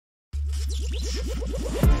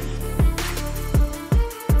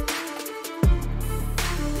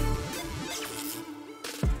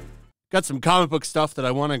Got some comic book stuff that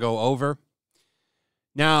I want to go over.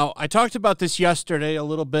 Now, I talked about this yesterday a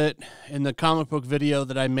little bit in the comic book video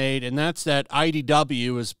that I made, and that's that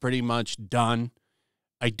IDW is pretty much done.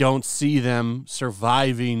 I don't see them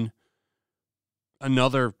surviving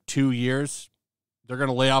another 2 years. They're going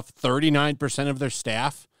to lay off 39% of their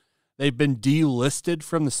staff. They've been delisted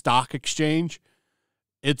from the stock exchange.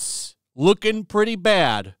 It's looking pretty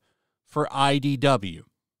bad for IDW.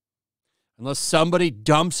 Unless somebody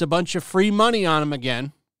dumps a bunch of free money on them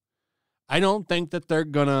again, I don't think that they're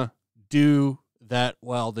going to do that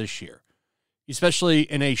well this year, especially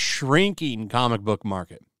in a shrinking comic book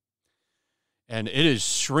market. And it is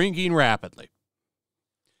shrinking rapidly,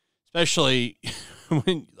 especially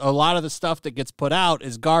when a lot of the stuff that gets put out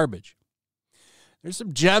is garbage. There's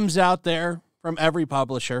some gems out there from every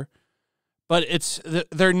publisher, but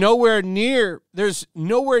there's nowhere near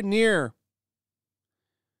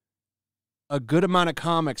a good amount of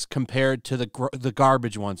comics compared to the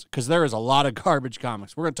garbage ones, because there is a lot of garbage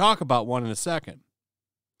comics. We're going to talk about one in a second.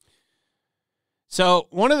 So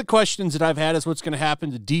one of the questions that I've had is what's going to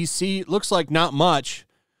happen to DC. It looks like not much.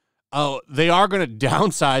 Oh, they are going to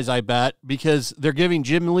downsize, I bet, because they're giving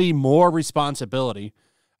Jim Lee more responsibility.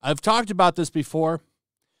 I've talked about this before.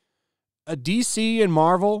 A DC and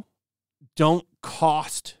Marvel don't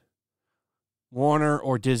cost Warner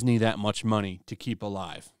or Disney that much money to keep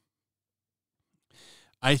alive.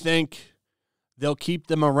 I think they'll keep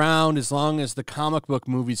them around as long as the comic book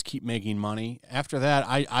movies keep making money. After that,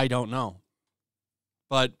 I don't know.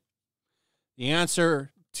 But the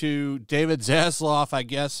answer to David Zaslav, I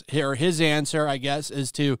guess, or his answer, I guess,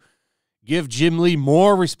 is to give Jim Lee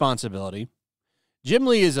more responsibility. Jim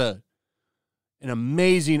Lee is an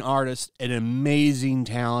amazing artist, an amazing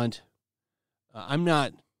talent. I'm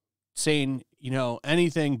not saying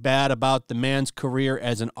anything bad about the man's career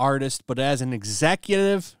as an artist, but as an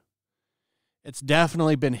executive, it's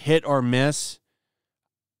definitely been hit or miss.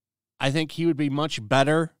 I think he would be much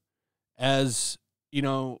better as,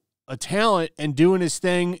 a talent and doing his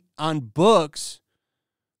thing on books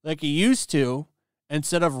like he used to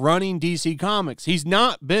instead of running DC Comics. He's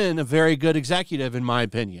not been a very good executive, in my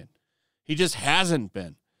opinion. He just hasn't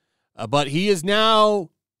been. But he is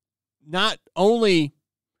now not only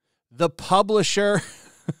the publisher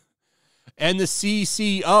and the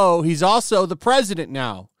CCO, he's also the president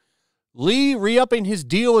now. Lee, re-upping his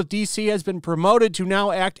deal with DC, has been promoted to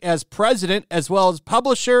now act as president as well as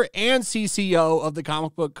publisher and CCO of the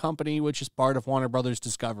comic book company, which is part of Warner Brothers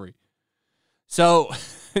Discovery. So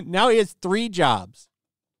now he has 3 jobs.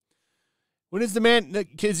 When is the man,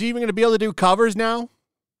 is he even going to be able to do covers now?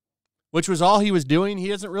 Which was all he was doing. He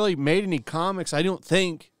hasn't really made any comics, I don't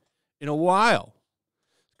think, in a while,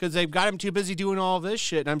 because they've got him too busy doing all this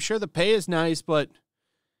shit. And I'm sure the pay is nice, but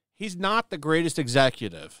he's not the greatest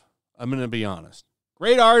executive. I'm going to be honest.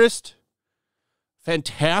 Great artist,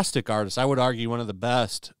 fantastic artist. I would argue one of the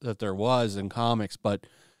best that there was in comics, but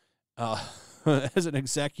as an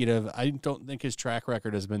executive, I don't think his track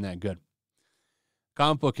record has been that good.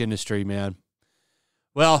 Comic book industry, man.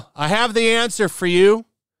 Well, I have the answer for you.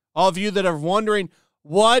 All of you that are wondering,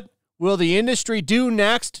 what will the industry do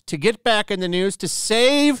next to get back in the news, to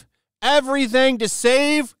save everything, to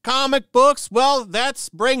save comic books? Well, that's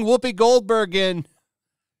bring Whoopi Goldberg in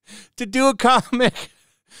to do a comic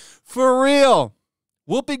for real.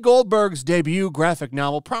 Whoopi Goldberg's debut graphic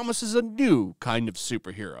novel promises a new kind of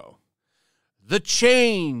superhero. The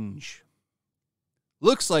Change.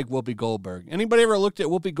 Looks like Whoopi Goldberg. Anybody ever looked at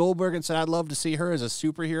Whoopi Goldberg and said, I'd love to see her as a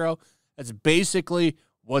superhero? That's basically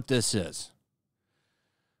what this is.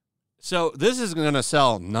 So this is going to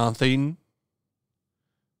sell nothing.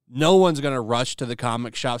 No one's going to rush to the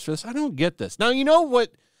comic shops for this. I don't get this. Now, you know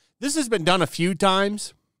what? This has been done a few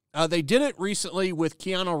times. They did it recently with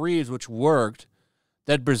Keanu Reeves, which worked.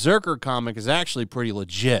 That Berserker comic is actually pretty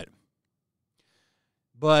legit.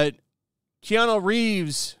 But Keanu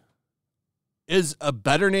Reeves is a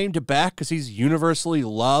better name to back because he's universally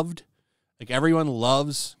loved. Like, everyone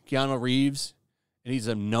loves Keanu Reeves, and he's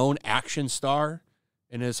a known action star.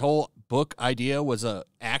 And his whole book idea was a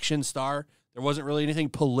action star. There wasn't really anything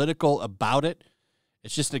political about it.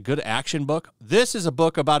 It's just a good action book. This is a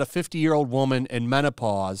book about a 50-year-old woman in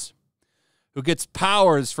menopause who gets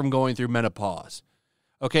powers from going through menopause.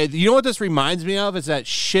 Okay, you know what this reminds me of? Is that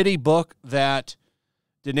shitty book that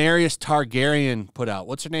Daenerys Targaryen put out.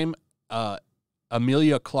 What's her name?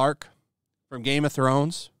 Emilia Clarke from Game of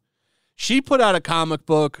Thrones. She put out a comic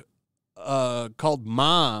book called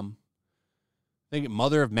Mom think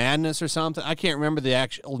Mother of Madness or something. I can't remember the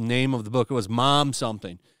actual name of the book. It was Mom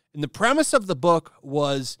something. And the premise of the book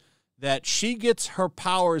was that she gets her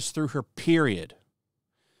powers through her period.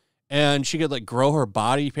 And she could, like, grow her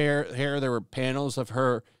body hair. There were panels of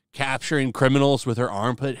her capturing criminals with her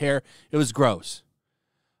armpit hair. It was gross.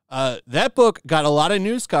 That book got a lot of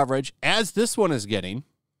news coverage, as this one is getting.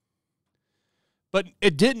 But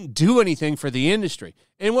it didn't do anything for the industry.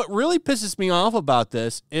 And what really pisses me off about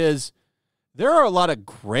this is there are a lot of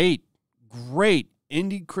great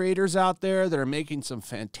indie creators out there that are making some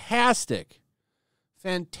fantastic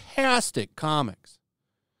comics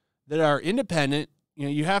that are independent. You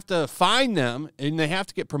know, you have to find them, and they have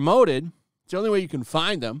to get promoted. It's the only way you can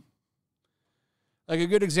find them. Like, a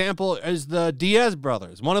good example is the Diaz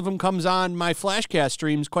brothers. One of them comes on my Flashcast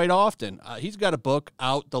streams quite often. He's got a book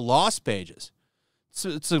out, The Lost Pages.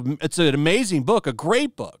 It's an amazing book, a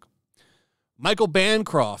great book. Michael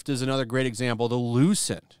Bancroft is another great example, The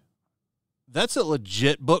Lucent. That's a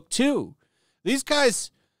legit book, too. These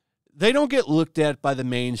guys, they don't get looked at by the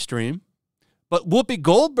mainstream, but Whoopi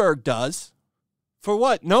Goldberg does. For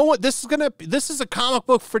what? No one. This is a comic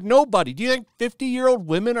book for nobody. Do you think 50-year-old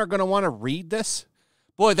women are going to want to read this?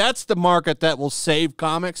 Boy, that's the market that will save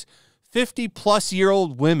comics.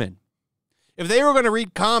 50-plus-year-old women. If they were going to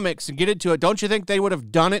read comics and get into it, don't you think they would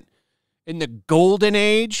have done it in the golden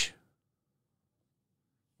age?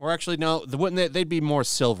 Or actually, no, they'd be more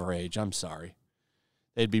Silver Age. I'm sorry.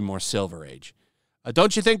 They'd be more Silver Age.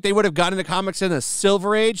 Don't you think they would have gotten into comics in the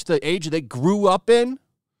Silver Age, the age they grew up in?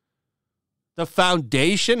 The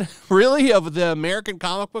foundation, really, of the American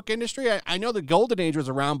comic book industry? I know the golden age was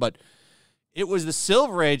around, but it was the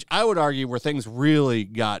Silver Age, I would argue, where things really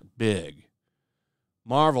got big.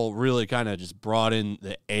 Marvel really kind of just brought in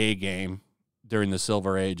the A game during the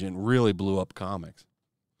Silver Age and really blew up comics.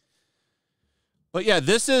 But yeah,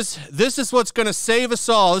 this is what's going to save us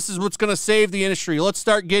all. This is what's going to save the industry. Let's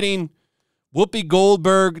start getting Whoopi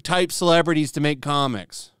Goldberg type celebrities to make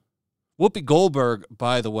comics. Whoopi Goldberg,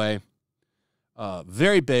 by the way,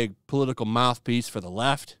 very big political mouthpiece for the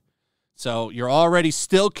left. So you're already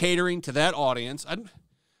still catering to that audience.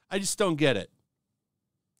 I just don't get it.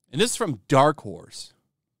 And this is from Dark Horse.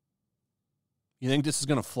 You think this is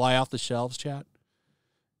going to fly off the shelves, chat?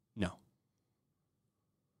 No.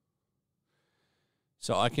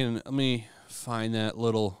 So let me find that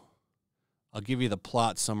little, I'll give you the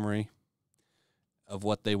plot summary of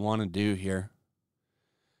what they want to do here.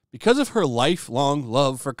 Because of her lifelong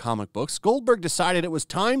love for comic books, Goldberg decided it was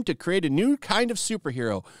time to create a new kind of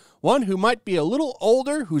superhero, one who might be a little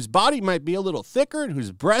older, whose body might be a little thicker, and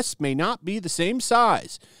whose breasts may not be the same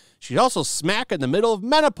size. She's also smack in the middle of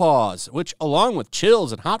menopause, which, along with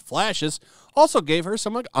chills and hot flashes, also gave her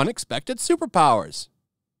some unexpected superpowers.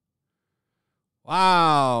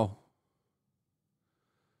 Wow.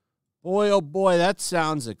 Boy, oh boy, that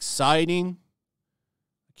sounds exciting.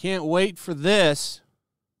 I can't wait for this.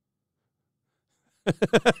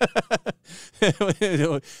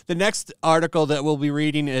 The next article that we'll be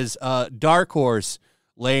reading is Dark Horse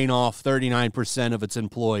laying off 39% of its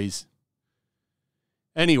employees.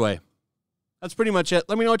 Anyway, that's pretty much it.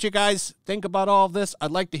 Let me know what you guys think about all of this.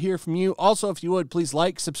 I'd like to hear from you. Also, if you would, please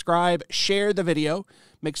like, subscribe, share the video.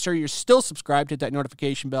 Make sure you're still subscribed, hit that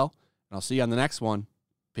notification bell, and I'll see you on the next one.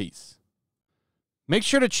 Peace. Make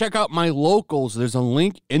sure to check out my locals. There's a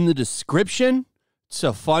link in the description. It's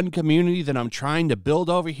a fun community that I'm trying to build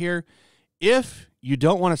over here. If you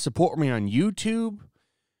don't want to support me on YouTube,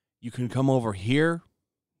 you can come over here.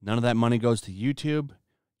 None of that money goes to YouTube.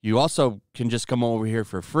 You also can just come over here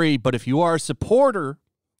for free. But if you are a supporter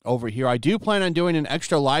over here, I do plan on doing an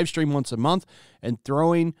extra live stream once a month and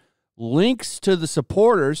throwing links to the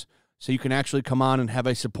supporters so you can actually come on and have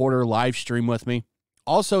a supporter live stream with me.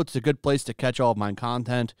 Also, it's a good place to catch all of my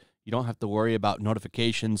content. You don't have to worry about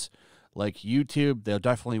notifications like YouTube. They'll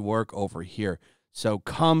definitely work over here. So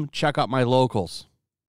come check out my locals.